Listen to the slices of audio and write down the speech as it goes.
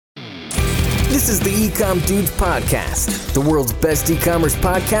This is the Ecom Dudes Podcast, the world's best e-commerce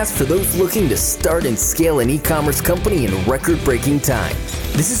podcast for those looking to start and scale an e-commerce company in record-breaking time.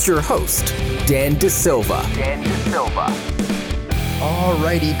 This is your host, Dan DeSilva. All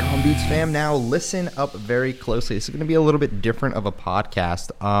right, Ecom Dudes fam, now listen up very closely. This is going to be a little bit different of a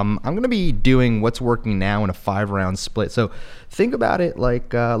podcast. I'm going to be doing what's working now in a 5-round split. So think about it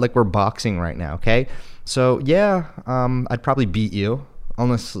like we're boxing right now, okay? So yeah, I'd probably beat you.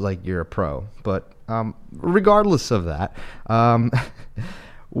 Unless like you're a pro, but regardless of that,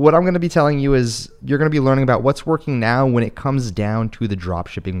 what I'm going to be telling you is you're going to be learning about what's working now when it comes down to the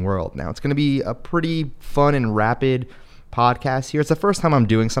dropshipping world. Now, it's going to be a pretty fun and rapid podcast here. It's the first time I'm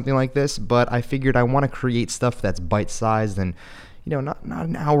doing something like this, but I figured I want to create stuff that's bite-sized and not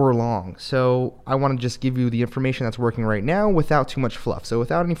an hour long. So I want to just give you the information that's working right now without too much fluff. So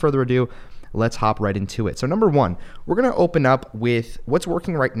without any further ado, let's hop right into it. So number one, we're going to open up with what's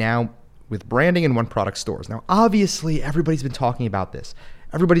working right now with branding and one-product stores. Now, obviously, everybody's been talking about this.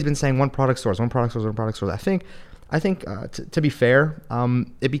 Everybody's been saying one-product stores. I think to be fair,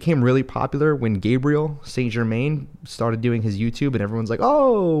 it became really popular when Gabriel St. Germain started doing his YouTube, and everyone's like,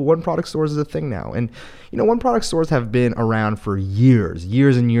 oh, one-product stores is a thing now. And, one-product stores have been around for years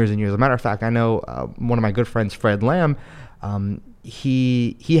and years. As a matter of fact, I know one of my good friends, Fred Lamb,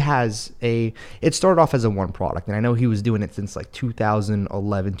 he has it started off as a one product, and I know he was doing it since like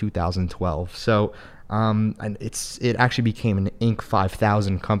 2011, 2012. So, and it actually became an Inc.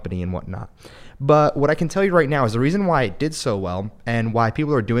 5000 company and whatnot. But what I can tell you right now is the reason why it did so well and why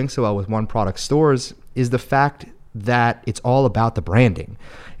people are doing so well with one product stores is the fact that it's all about the branding.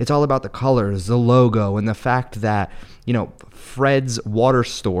 It's all about the colors, the logo, and the fact that, Fred's water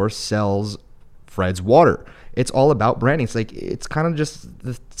store sells Fred's water. It's all about branding. It's kind of just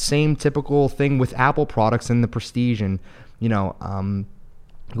the same typical thing with Apple products and the prestige. And, going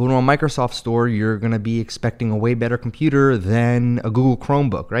to a Microsoft store, you're going to be expecting a way better computer than a Google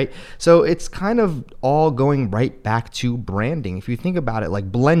Chromebook, right? So it's kind of all going right back to branding. If you think about it, like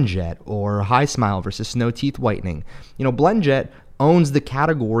BlendJet or HiSmile versus Snow Teeth Whitening, BlendJet owns the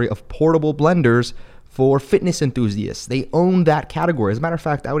category of portable blenders for fitness enthusiasts. They own that category. As a matter of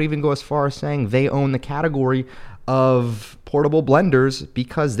fact, I would even go as far as saying they own the category of portable blenders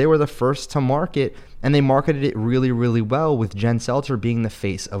because they were the first to market, and they marketed it really, really well, with Jen Selter being the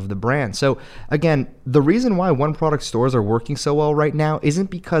face of the brand. So again, the reason why one-product stores are working so well right now isn't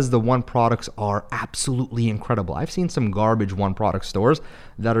because the one-products are absolutely incredible. I've seen some garbage one-product stores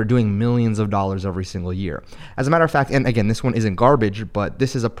that are doing millions of dollars every single year. As a matter of fact, and again, this one isn't garbage, but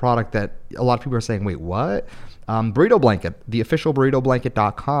this is a product that a lot of people are saying, wait, what? Burrito Blanket, the official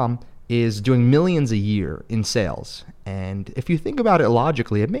burritoblanket.com, is doing millions a year in sales. And if you think about it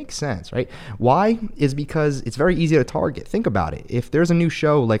logically, it makes sense, right? Why? Is because it's very easy to target. Think about it. If there's a new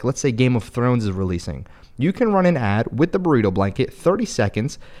show, like let's say Game of Thrones is releasing, you can run an ad with the Burrito Blanket, 30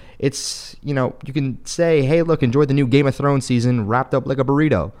 seconds. It's, you can say, hey, look, enjoy the new Game of Thrones season wrapped up like a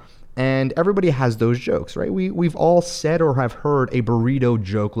burrito. And everybody has those jokes, right? We've all said or have heard a burrito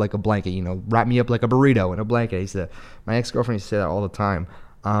joke like a blanket, wrap me up like a burrito in a blanket. My ex-girlfriend used to say that all the time.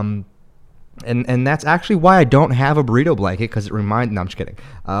 And that's actually why I don't have a burrito blanket, because it reminds... No, I'm just kidding.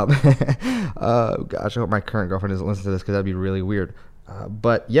 Gosh, I hope my current girlfriend doesn't listen to this, because that'd be really weird.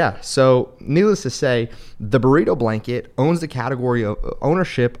 But yeah, so needless to say, the Burrito Blanket owns the category of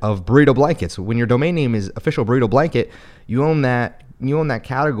ownership of burrito blankets. When your domain name is official burrito blanket, you own that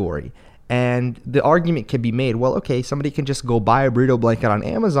category. And the argument can be made, well, okay, somebody can just go buy a burrito blanket on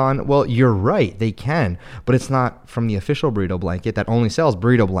Amazon. Well, you're right, they can, but it's not from the official burrito blanket that only sells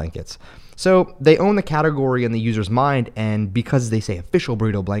burrito blankets. So they own the category in the user's mind, and because they say official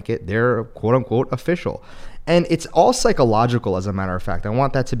burrito blanket, they're quote-unquote official. And it's all psychological, as a matter of fact. I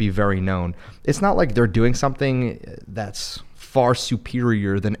want that to be very known. It's not like they're doing something that's far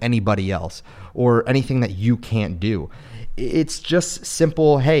superior than anybody else or anything that you can't do. It's just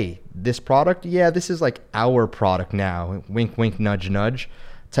simple, hey, this product, yeah, this is like our product now, wink, wink, nudge, nudge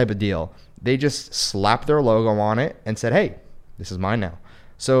type of deal. They just slapped their logo on it and said, hey, this is mine now.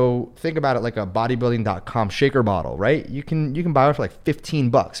 So think about it like a bodybuilding.com shaker bottle, right? You can buy it for like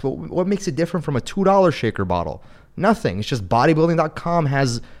 $15. But what makes it different from a $2 shaker bottle? Nothing. It's just bodybuilding.com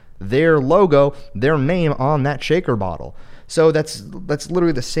has their logo, their name on that shaker bottle. So that's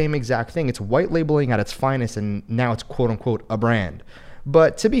literally the same exact thing. It's white labeling at its finest, and now it's quote unquote a brand.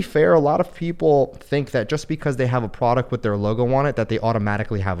 But to be fair, a lot of people think that just because they have a product with their logo on it, that they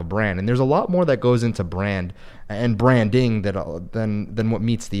automatically have a brand. And there's a lot more that goes into brand and branding than what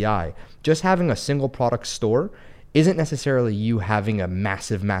meets the eye. Just having a single product store isn't necessarily you having a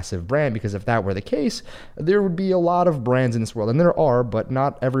massive brand, because if that were the case, there would be a lot of brands in this world, and there are, but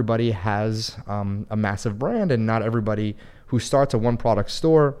not everybody has a massive brand, and not everybody who starts a one product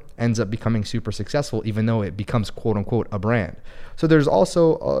store ends up becoming super successful, even though it becomes quote unquote a brand. So there's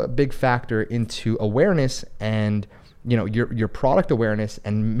also a big factor into awareness and your product awareness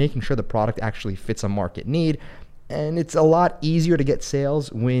and making sure the product actually fits a market need. And it's a lot easier to get sales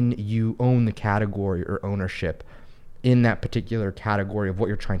when you own the category or ownership in that particular category of what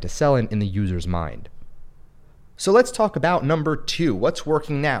you're trying to sell in the user's mind. So let's talk about number 2, what's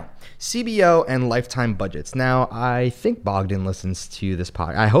working now? CBO and lifetime budgets. Now, I think Bogdan listens to this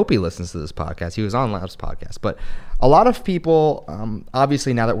podcast. I hope he listens to this podcast. He was on Lab's podcast. But a lot of people,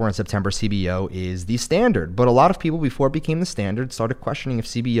 obviously now that we're in September, CBO is the standard. But a lot of people, before it became the standard, started questioning if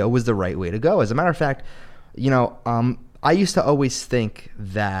CBO was the right way to go. As a matter of fact, I used to always think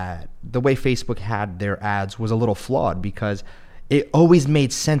that the way Facebook had their ads was a little flawed, because it always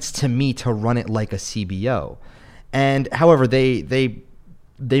made sense to me to run it like a CBO. And however, they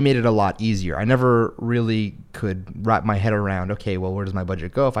made it a lot easier. I never really could wrap my head around, okay, well, where does my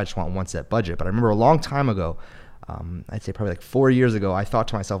budget go if I just want one set budget? But I remember a long time ago, I'd say probably like 4 years ago, I thought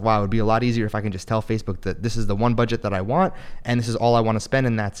to myself, wow, it would be a lot easier if I can just tell Facebook that this is the one budget that I want, and this is all I want to spend,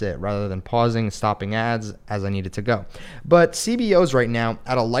 and that's it, rather than pausing and stopping ads as I needed to go. But CBOs right now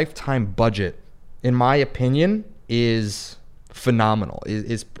at a lifetime budget, in my opinion, is phenomenal.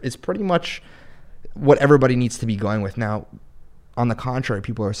 Is pretty much what everybody needs to be going with. Now, on the contrary,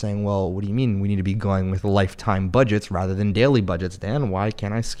 people are saying, well, what do you mean we need to be going with lifetime budgets rather than daily budgets? Dan, why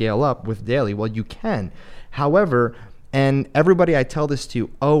can't I scale up with daily? Well, you can. However, and everybody I tell this to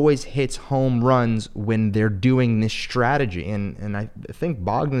always hits home runs when they're doing this strategy. And I think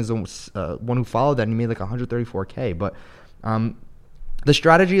Bogdan is the one who followed that, and he made like 134K. But the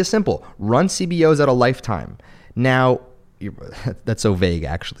strategy is simple. Run CBOs at a lifetime. Now, that's so vague,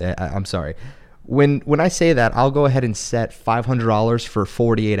 actually. I'm sorry. When I say that, I'll go ahead and set $500 for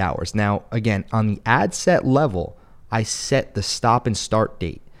 48 hours. Now, again, on the ad set level, I set the stop and start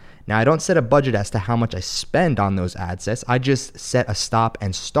date. Now, I don't set a budget as to how much I spend on those ad sets. I just set a stop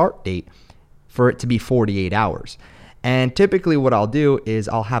and start date for it to be 48 hours. And typically what I'll do is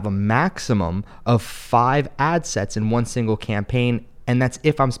I'll have a maximum of 5 ad sets in one single campaign, and that's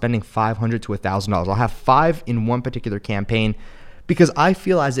if I'm spending $500 to $1,000. I'll have 5 in one particular campaign, because I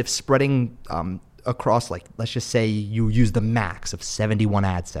feel as if spreading across, like, let's just say you use the max of 71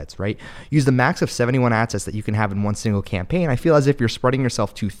 ad sets, right? Use the max of 71 ad sets that you can have in one single campaign. I feel as if you're spreading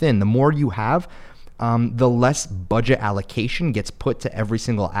yourself too thin. The more you have, the less budget allocation gets put to every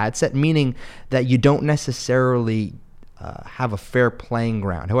single ad set, meaning that you don't necessarily have a fair playing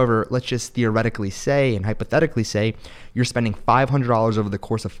ground. However, let's just theoretically say and hypothetically say you're spending $500 over the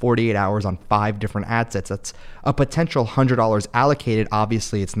course of 48 hours on 5 different ad sets. That's a potential $100 allocated.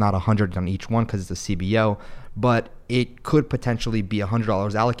 Obviously, it's not $100 on each one because it's a CBO, but it could potentially be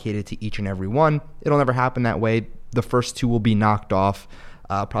 $100 allocated to each and every one. It'll never happen that way. The first 2 will be knocked off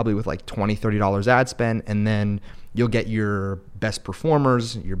probably with like $20, $30 ad spend, and then you'll get your best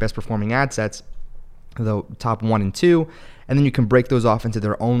performers, your best performing ad sets, the top 1 and 2, and then you can break those off into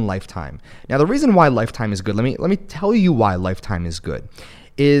their own lifetime. Now, the reason why lifetime is good, let me tell you why lifetime is good,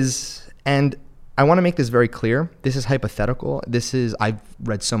 and I want to make this very clear. This is hypothetical. I've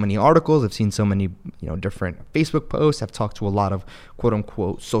read so many articles, I've seen so many different Facebook posts, I've talked to a lot of quote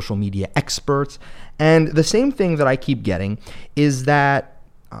unquote social media experts, and the same thing that I keep getting is that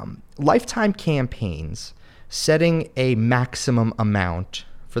lifetime campaigns, setting a maximum amount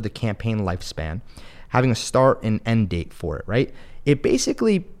for the campaign lifespan, having a start and end date for it, right? It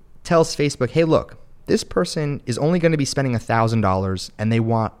basically tells Facebook, hey, look, this person is only going to be spending $1,000 and they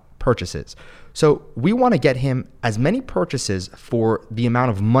want purchases. So we want to get him as many purchases for the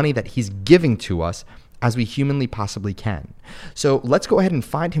amount of money that he's giving to us as we humanly possibly can. So let's go ahead and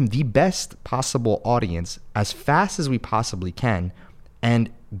find him the best possible audience as fast as we possibly can and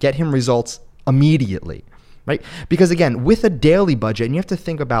get him results immediately. Right? Because again, with a daily budget, and you have to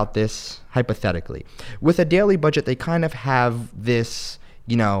think about this hypothetically, with a daily budget, they kind of have this,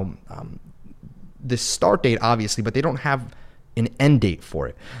 this start date, obviously, but they don't have an end date for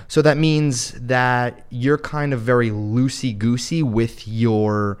it. So that means that you're kind of very loosey-goosey with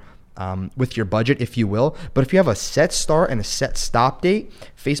your budget, if you will. But if you have a set start and a set stop date,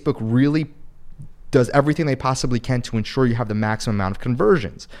 Facebook really does everything they possibly can to ensure you have the maximum amount of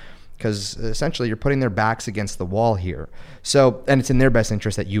conversions, because essentially you're putting their backs against the wall here. So, and it's in their best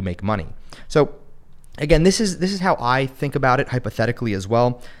interest that you make money. So again, this is how I think about it hypothetically as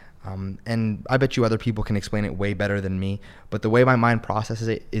well. And I bet you other people can explain it way better than me. But the way my mind processes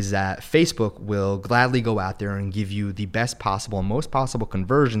it is that Facebook will gladly go out there and give you the best possible and most possible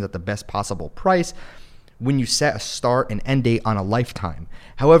conversions at the best possible price when you set a start and end date on a lifetime.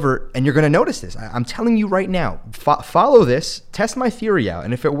 However, and you're going to notice this, I'm telling you right now, follow this, test my theory out.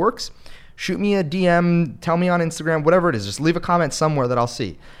 And if it works, shoot me a DM, tell me on Instagram, whatever it is. Just leave a comment somewhere that I'll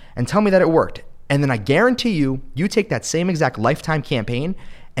see and tell me that it worked. And then I guarantee you take that same exact lifetime campaign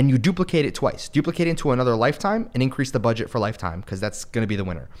and you duplicate it twice. Duplicate it into another lifetime and increase the budget for lifetime, because that's going to be the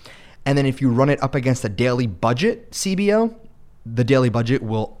winner. And then if you run it up against a daily budget CBO, the daily budget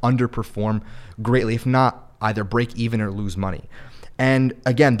will underperform greatly, if not either break even or lose money. And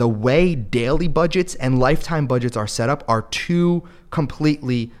again, the way daily budgets and lifetime budgets are set up are two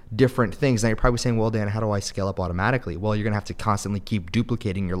completely different things. Now you're probably saying, well, Dan, how do I scale up automatically? Well, you're going to have to constantly keep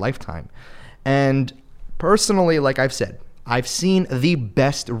duplicating your lifetime. And personally, like I've said, I've seen the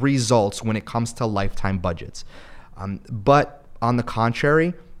best results when it comes to lifetime budgets. But on the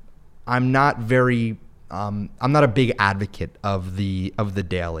contrary, I'm not a big advocate of the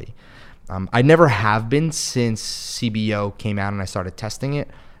daily. I never have been since CBO came out and I started testing it.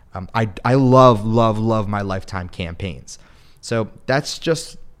 I love my lifetime campaigns. So that's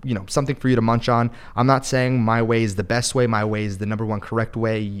just, something for you to munch on. I'm not saying my way is the best way. My way is the number one correct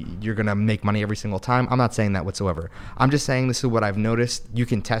way. You're going to make money every single time. I'm not saying that whatsoever. I'm just saying this is what I've noticed. You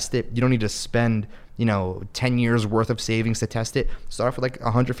can test it. You don't need to spend, 10 years worth of savings to test it. Start off with like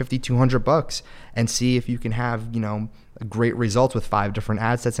 $150, $200 and see if you can have, great results with 5 different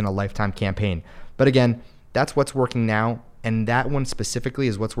ad sets in a lifetime campaign. But again, that's what's working now. And that one specifically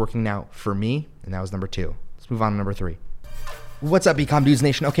is what's working now for me. And that was number 2. Let's move on to number 3. What's up, Ecom Dudes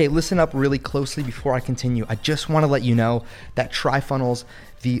Nation? Okay, listen up really closely before I continue. I just want to let you know that TriFunnels,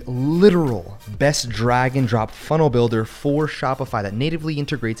 the literal best drag and drop funnel builder for Shopify that natively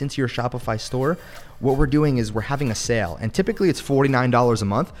integrates into your Shopify store, what we're doing is we're having a sale. And typically it's $49 a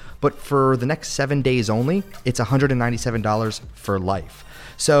month, but for the next 7 days only, it's $197 for life.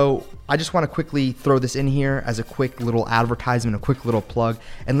 So I just want to quickly throw this in here as a quick little advertisement, a quick little plug,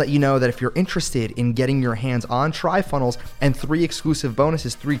 and let you know that if you're interested in getting your hands on TriFunnels and 3 exclusive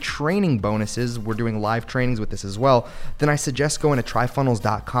bonuses, 3 training bonuses, we're doing live trainings with this as well, then I suggest going to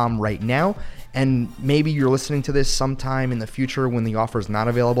TriFunnels.com right now. And maybe you're listening to this sometime in the future when the offer is not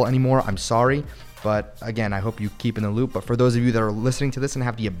available anymore. I'm sorry. But again, I hope you keep in the loop. But for those of you that are listening to this and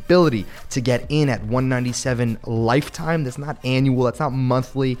have the ability to get in at $197 lifetime, that's not annual, that's not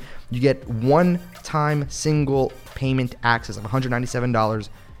monthly. You get one-time single payment access of $197.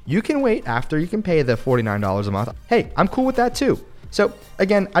 You can wait after you can pay the $49 a month. Hey, I'm cool with that too. So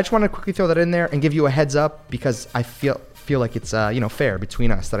again, I just want to quickly throw that in there and give you a heads up because I feel like it's fair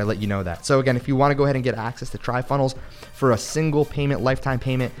between us that I let you know that. So again, if you want to go ahead and get access to TriFunnels for a single payment, lifetime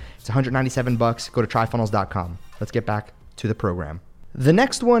payment, it's $197. Go to TriFunnels.com. Let's get back to the program. The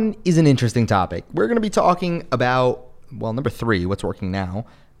next one is an interesting topic. We're going to be talking about, number 3, what's working now.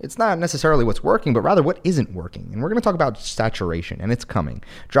 It's not necessarily what's working, but rather what isn't working. And we're going to talk about saturation, and it's coming.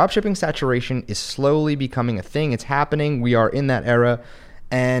 Dropshipping saturation is slowly becoming a thing. It's happening. We are in that era.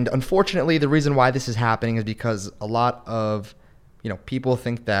 And unfortunately, the reason why this is happening is because a lot of, people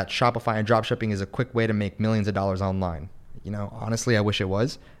think that Shopify and dropshipping is a quick way to make millions of dollars online. Honestly, I wish it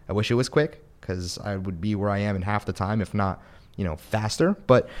was. I wish it was quick because I would be where I am in half the time, if not, faster.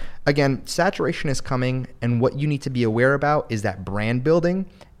 But again, saturation is coming. And what you need to be aware about is that brand building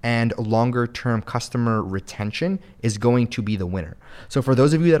and longer term customer retention is going to be the winner. So for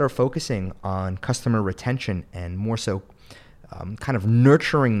those of you that are focusing on customer retention and more so kind of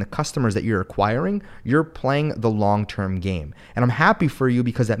nurturing the customers that you're acquiring, you're playing the long-term game. And I'm happy for you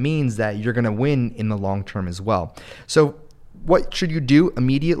because that means that you're going to win in the long term as well. So what should you do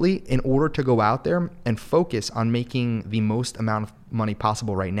immediately in order to go out there and focus on making the most amount of money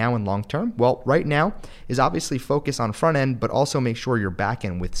possible right now and long term? Well, right now is obviously focus on front end, but also make sure your back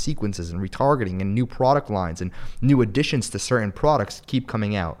end with sequences and retargeting and new product lines and new additions to certain products keep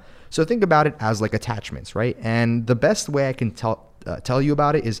coming out. So think about it as like attachments, right? And the best way I can tell you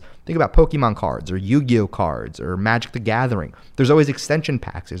about it is think about Pokemon cards or Yu-Gi-Oh cards or Magic the Gathering. There's always extension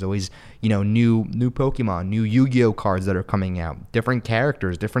packs. There's always, new Pokemon, new Yu-Gi-Oh cards that are coming out, different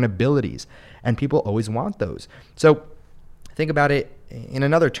characters, different abilities, and people always want those. So think about it in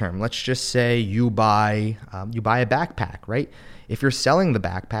another term. Let's just say you buy a backpack, right? If you're selling the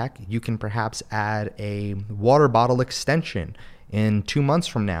backpack, you can perhaps add a water bottle extension in 2 months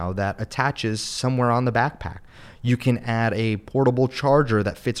from now that attaches somewhere on the backpack. You can add a portable charger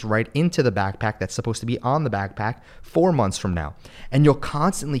that fits right into the backpack that's supposed to be on the backpack 4 months from now. And you'll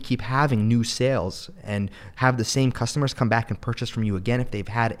constantly keep having new sales and have the same customers come back and purchase from you again if they've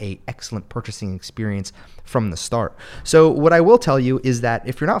had an excellent purchasing experience from the start. So what I will tell you is that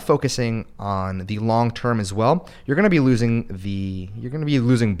if you're not focusing on the long term as well, you're going to be losing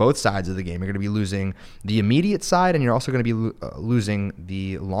both sides of the game. You're going to be losing the immediate side, and you're also going to be losing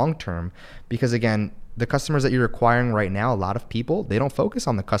the long term, because again, the customers that you're acquiring right now, a lot of people, they don't focus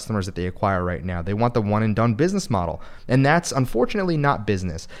on the customers that they acquire right now. They want the one and done business model. And that's unfortunately not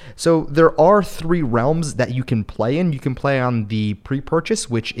business. So there are 3 realms that you can play in. You can play on the pre-purchase,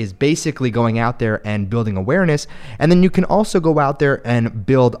 which is basically going out there and building awareness. And then you can also go out there and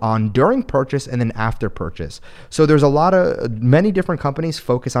build on during purchase and then after purchase. So there's many different companies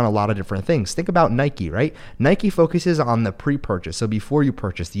focus on a lot of different things. Think about Nike, right? Nike focuses on the pre-purchase. So before you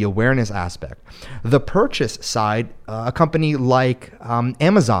purchase, the awareness aspect. The purchase side, a company like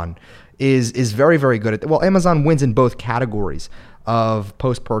Amazon is very, very good at. Well, Amazon wins in both categories of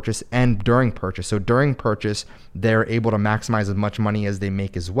post-purchase and during purchase. So during purchase, they're able to maximize as much money as they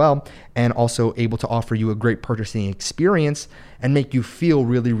make as well, and also able to offer you a great purchasing experience and make you feel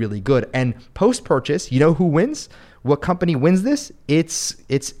really, really good. And post-purchase, you know who wins? What company wins this? It's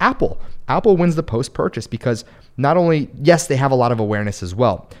Apple. Apple wins the post-purchase because not only, yes, they have a lot of awareness as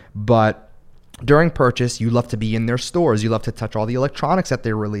well, but during purchase, you love to be in their stores. You love to touch all the electronics that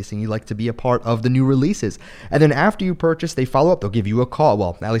they're releasing. You like to be a part of the new releases. And then after you purchase, they follow up. They'll give you a call.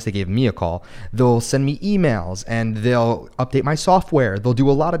 Well, at least they gave me a call. They'll send me emails and they'll update my software. They'll do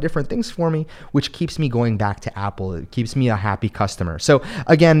a lot of different things for me, which keeps me going back to Apple. It keeps me a happy customer. So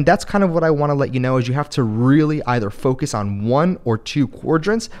again, that's kind of what I want to let you know is you have to really either focus on 1 or 2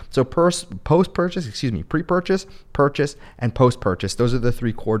 quadrants. So pre-purchase, purchase, and post-purchase. Those are the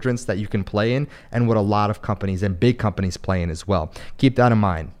 3 quadrants that you can play in, and what a lot of companies and big companies play in as well. Keep that in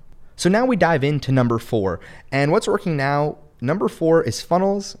mind. So now we dive into number 4. And what's working now, number 4 is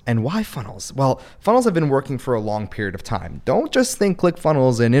funnels. And why funnels? Well, funnels have been working for a long period of time. Don't just think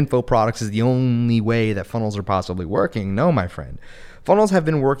ClickFunnels and info products is the only way that funnels are possibly working. No, my friend. Funnels have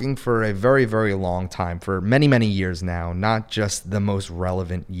been working for a very, very long time, for many, many years now, not just the most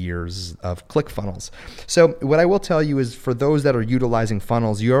relevant years of ClickFunnels. So what I will tell you is for those that are utilizing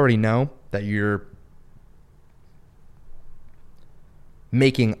funnels, you already know that you're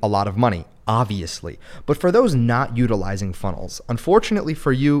making a lot of money, obviously. But for those not utilizing funnels, unfortunately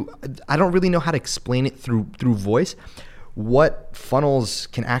for you, I don't really know how to explain it through voice, what funnels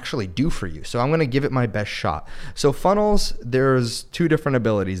can actually do for you. So I'm going to give it my best shot. So funnels, there's 2 different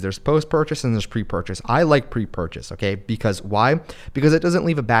abilities. There's post-purchase and there's pre-purchase. I like pre-purchase, okay? Because why? Because it doesn't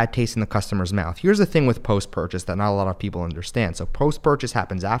leave a bad taste in the customer's mouth. Here's the thing with post-purchase that not a lot of people understand. So post-purchase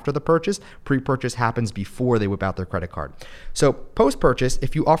happens after the purchase. Pre-purchase happens before they whip out their credit card. So post-purchase,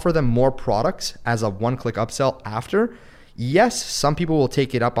 if you offer them more products as a one-click upsell after, yes, some people will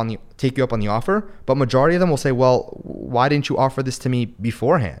take you up on the offer, but majority of them will say, well, why didn't you offer this to me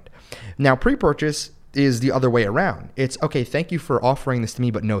beforehand? Now, pre-purchase is the other way around. It's, okay, thank you for offering this to me,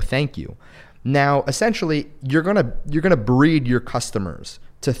 but no thank you. Now, essentially, you're gonna breed your customers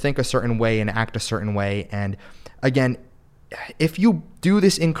to think a certain way and act a certain way. And again, if you do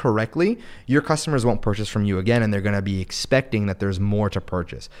this incorrectly, your customers won't purchase from you again, and they're going to be expecting that there's more to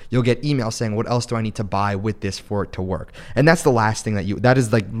purchase. You'll get emails saying, what else do I need to buy with this for it to work? And that's the last thing that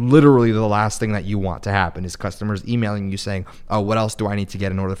is like literally the last thing that you want to happen is customers emailing you saying, oh, what else do I need to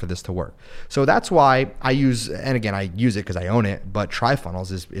get in order for this to work? So that's why I use it because I own it, but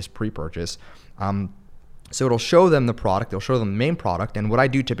TriFunnels is pre-purchase. So it'll show them the product, it'll show them the main product. And what I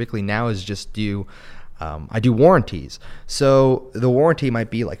do typically now is just I do warranties. So the warranty might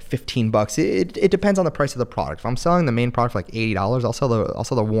be like $15. It depends on the price of the product. If I'm selling the main product for like $80, I'll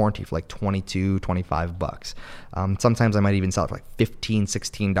sell the warranty for like $22, $25. Sometimes I might even sell it for like $15,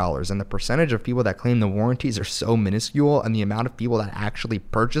 $16. And the percentage of people that claim the warranties are so minuscule, and the amount of people that actually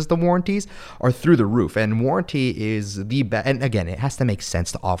purchase the warranties are through the roof. And warranty is the best. And again, it has to make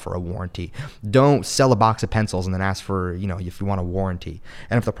sense to offer a warranty. Don't sell a box of pencils and then ask for, if you want a warranty.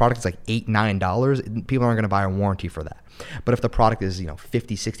 And if the product is like $8, $9, people aren't going to buy a warranty for that. But if the product is, $50,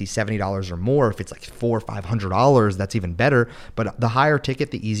 $60, $70 or more, if it's like $400 or $500, that's even better. But the higher ticket,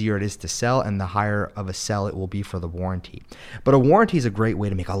 the easier it is to sell, and the higher of a sell it will be for the warranty. But a warranty is a great way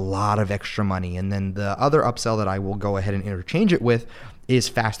to make a lot of extra money. And then the other upsell that I will go ahead and interchange it with is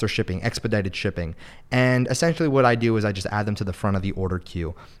faster shipping, expedited shipping. And essentially what I do is I just add them to the front of the order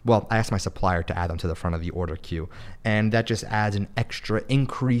queue. Well, I ask my supplier to add them to the front of the order queue. And that just adds an extra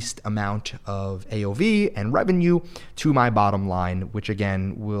increased amount of AOV and revenue to my bottom line, which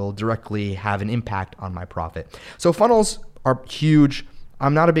again will directly have an impact on my profit. So funnels are huge.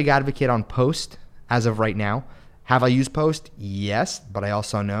 I'm not a big advocate on Post as of right now. Have I used Post? Yes, but I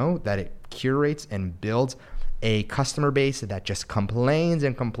also know that it curates and builds a customer base that just complains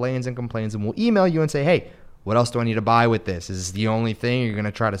and complains and complains and will email you and say, hey, what else do I need to buy with this? Is this the only thing? You're going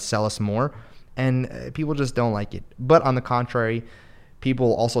to try to sell us more? And people just don't like it. But on the contrary,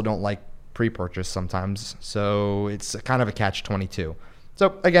 people also don't like pre-purchase sometimes. So it's kind of a catch-22.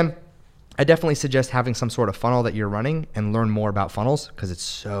 So again, I definitely suggest having some sort of funnel that you're running and learn more about funnels because it's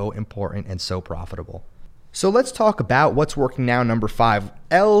so important and so profitable. So let's talk about what's working now. Number 5,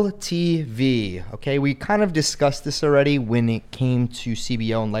 LTV. Okay, we kind of discussed this already when it came to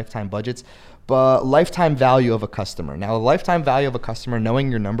CBO and lifetime budgets, but lifetime value of a customer. Now, the lifetime value of a customer, knowing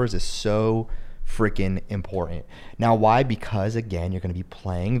your numbers is so freaking important. Now, why? Because again, you're going to be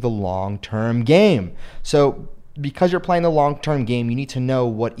playing the long-term game. So because you're playing the long-term game, you need to know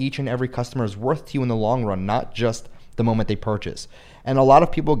what each and every customer is worth to you in the long run, not just the moment they purchase. And a lot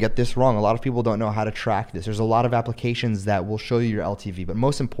of people get this wrong. A lot of people don't know how to track this. There's a lot of applications that will show you your LTV, but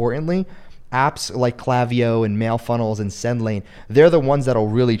most importantly, apps like Klaviyo and MailFunnels and SendLane, they're the ones that'll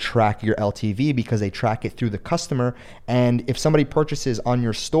really track your LTV because they track it through the customer. And if somebody purchases on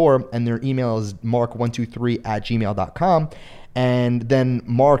your store and their email is mark123@gmail.com, and then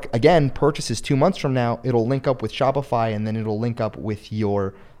Mark again purchases 2 months from now, it'll link up with Shopify, and then it'll link up with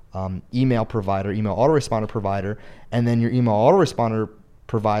your email provider, email autoresponder provider, and then your email autoresponder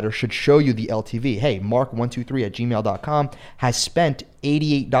provider should show you the LTV. Hey, mark123@gmail.com has spent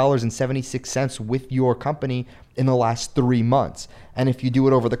 $88.76 with your company in the last 3 months. And if you do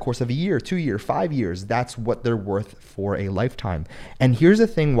it over the course of a year, 2 years, 5 years, that's what they're worth for a lifetime. And here's the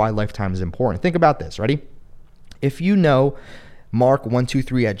thing why lifetime is important. Think about this. Ready? If you know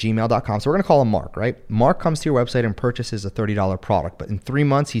Mark123@gmail.com. So we're going to call him Mark, right? Mark comes to your website and purchases a $30 product, but in 3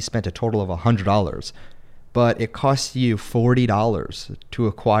 months, he spent a total of $100. But it costs you $40 to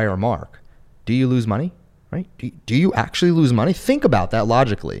acquire Mark. Do you lose money, right? Do you actually lose money? Think about that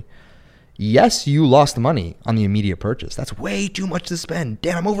logically. Yes, you lost money on the immediate purchase. That's way too much to spend.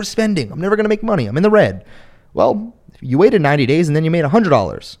 Dan, I'm overspending. I'm never going to make money. I'm in the red. Well, you waited 90 days and then you made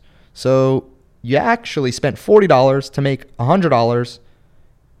 $100. So you actually spent $40 to make $100,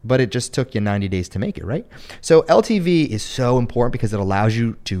 but it just took you 90 days to make it, right? So LTV is so important because it allows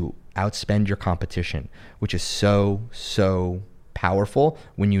you to outspend your competition, which is so powerful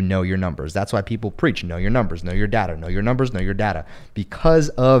when you know your numbers. That's why people preach, know your numbers, know your data, know your numbers, know your data, because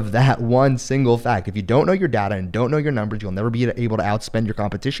of that one single fact. If you don't know your data and don't know your numbers, you'll never be able to outspend your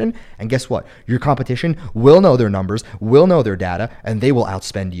competition. And guess what? Your competition will know their numbers, will know their data, and they will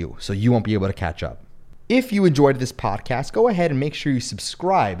outspend you. So you won't be able to catch up. If you enjoyed this podcast, go ahead and make sure you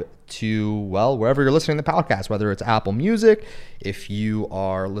subscribe to, well, wherever you're listening to the podcast, whether it's Apple Music, if you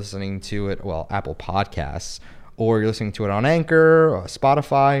are listening to it, well, Apple Podcasts, or you're listening to it on Anchor or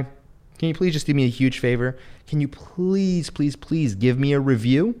Spotify. Can you please just do me a huge favor? Can you please give me a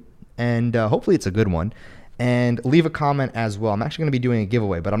review? And hopefully it's a good one. And leave a comment as well. I'm actually going to be doing a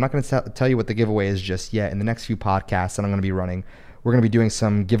giveaway, but I'm not going to tell you what the giveaway is just yet. In the next few podcasts that I'm going to be running, we're going to be doing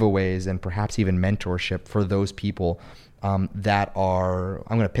some giveaways and perhaps even mentorship for those people that are,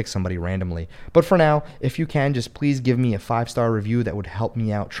 I'm going to pick somebody randomly. But for now, if you can, just please give me a 5-star review. That would help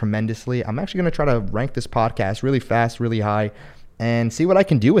me out tremendously. I'm actually going to try to rank this podcast really fast, really high, and see what I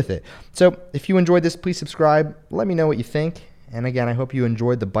can do with it. So if you enjoyed this, please subscribe. Let me know what you think. And again, I hope you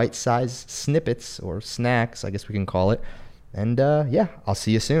enjoyed the bite-sized snippets or snacks, I guess we can call it. And yeah, I'll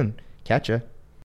see you soon. Catch ya.